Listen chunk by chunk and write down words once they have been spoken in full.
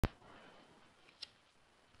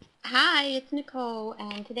Hi, it's Nicole,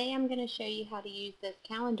 and today I'm going to show you how to use this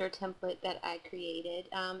calendar template that I created.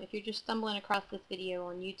 If you're just stumbling across this video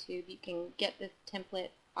on YouTube, you can get this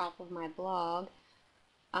template off of my blog.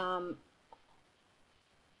 I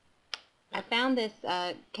found this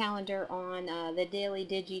calendar on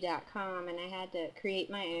thedailydigi.com, and I had to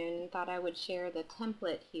create my own and thought I would share the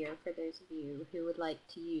template here for those of you who would like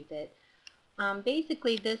to use it.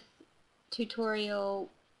 Basically, this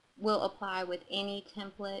tutorial will apply with any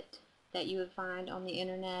template that you would find on the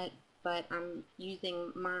internet, but I'm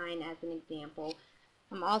using mine as an example.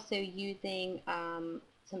 I'm also using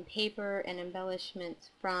some paper and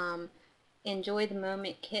embellishments from Enjoy the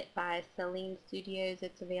Moment Kit by Sahlin Studios.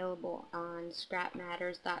 It's available on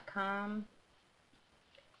scrapmatters.com.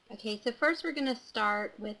 Okay, so first we're going to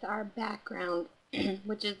start with our background,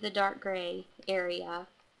 which is the dark gray area.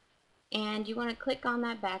 And you want to click on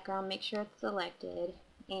that background, make sure it's selected,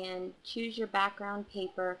 and choose your background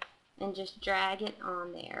paper and just drag it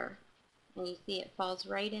on there. And you see it falls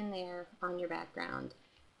right in there on your background.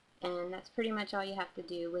 And that's pretty much all you have to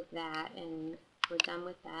do with that, and we're done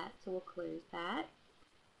with that, so we'll close that.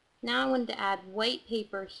 Now I wanted to add white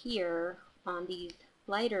paper here on these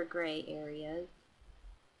lighter gray areas.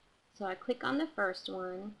 So I click on the first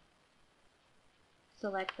one,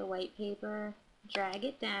 select the white paper, drag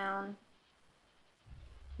it down.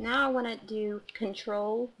 Now I want to do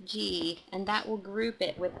Control G, and that will group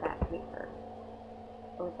it with that paper,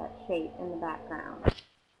 or with that shape in the background.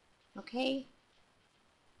 Okay?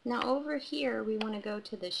 Now over here we want to go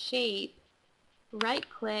to the shape, right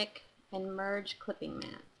click, and merge clipping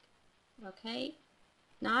mask. Okay?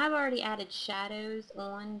 Now I've already added shadows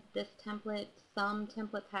on this template. Some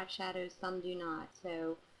templates have shadows, some do not.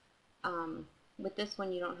 So with this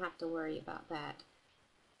one you don't have to worry about that.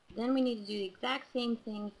 Then we need to do the exact same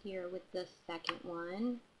thing here with the second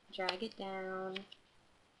one. Drag it down,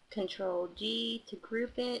 Control G to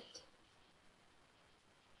group it,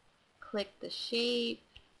 click the shape,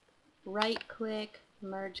 right click,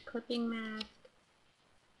 merge clipping mask.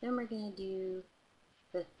 Then we're going to do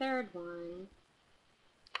the third one,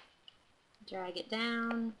 drag it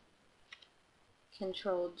down,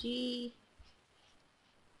 Control G,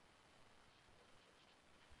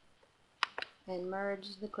 and merge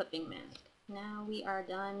the clipping mask. Now we are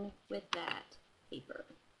done with that paper.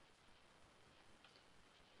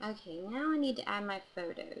 Okay, now I need to add my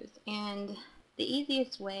photos, and the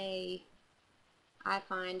easiest way I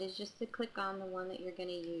find is just to click on the one that you're going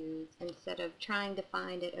to use instead of trying to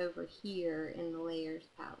find it over here in the layers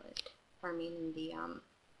palette. I mean in the,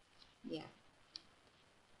 yeah.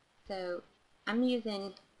 So I'm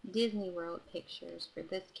using Disney World pictures for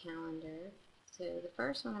this calendar. So the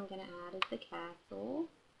first one I'm going to add is the castle.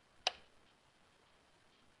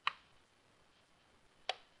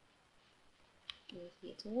 You see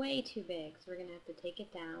it's way too big, so we're going to have to take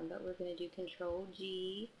it down, but we're going to do Control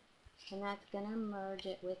G, and that's going to merge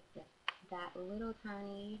it with that little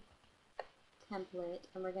tiny template,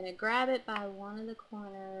 and we're going to grab it by one of the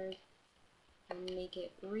corners and make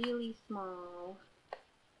it really small,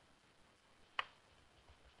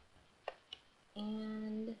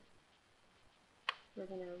 and we're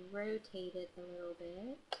going to rotate it a little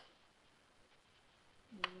bit,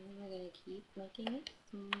 and we're going to keep making it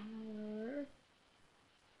smaller.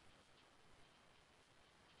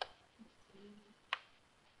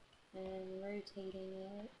 And rotating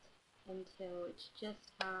it until it's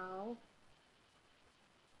just how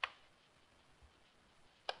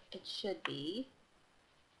it should be.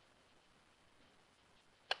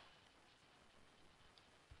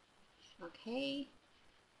 Okay.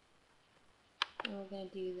 And we're going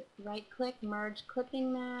to do right click, merge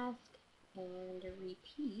clipping mask, and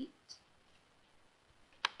repeat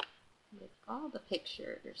with all the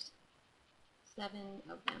pictures. 7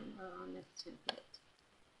 of them are on this template.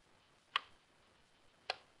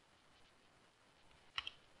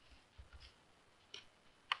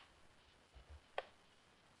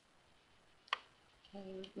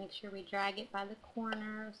 Okay, make sure we drag it by the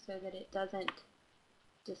corner so that it doesn't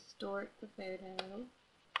distort the photo.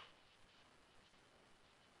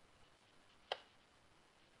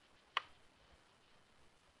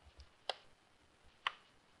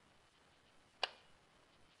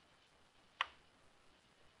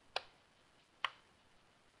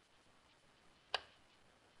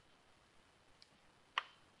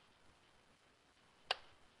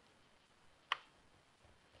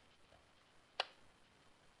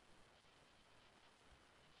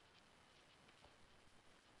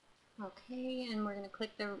 Okay, and we're going to click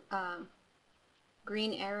the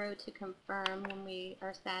green arrow to confirm when we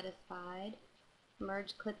are satisfied.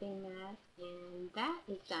 merge clipping mask, and that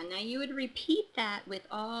is done. Now you would repeat that with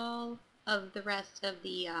all of the rest of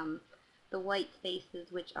the white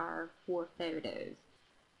spaces, which are for photos.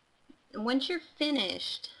 And once you're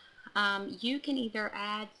finished, you can either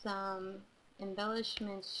add some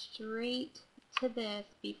embellishments straight to this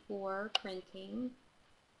before printing,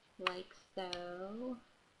 like so.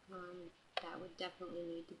 That would definitely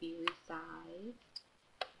need to be resized.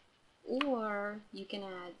 Or you can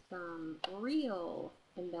add some real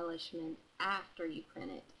embellishment after you print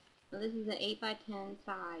it. Now this is an 8x10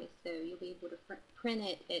 size, so you'll be able to print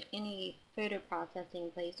it at any photo processing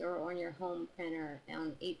place or on your home printer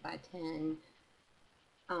on 8x10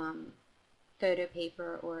 photo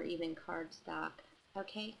paper or even cardstock.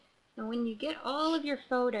 Okay, and when you get all of your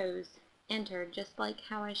photos entered, just like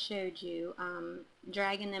how I showed you,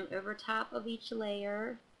 dragging them over top of each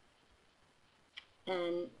layer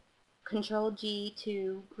and Control G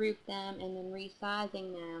to group them and then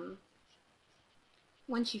resizing them.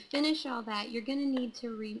 Once you finish all that, you're going to need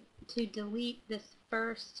to delete this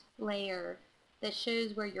first layer that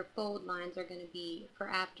shows where your fold lines are going to be for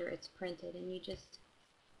after it's printed, and you just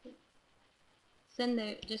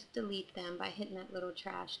delete them by hitting that little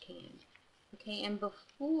trash can. Okay, and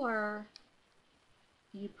before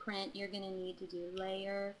you print, you're going to need to do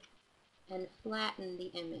layer and flatten the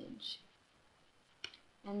image.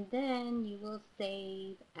 And then you will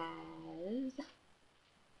save as,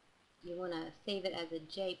 you want to save it as a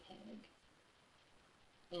JPEG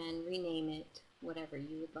and rename it whatever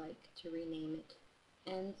you would like to rename it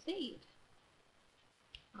and save.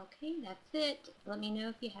 Okay, that's it. Let me know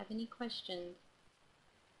if you have any questions.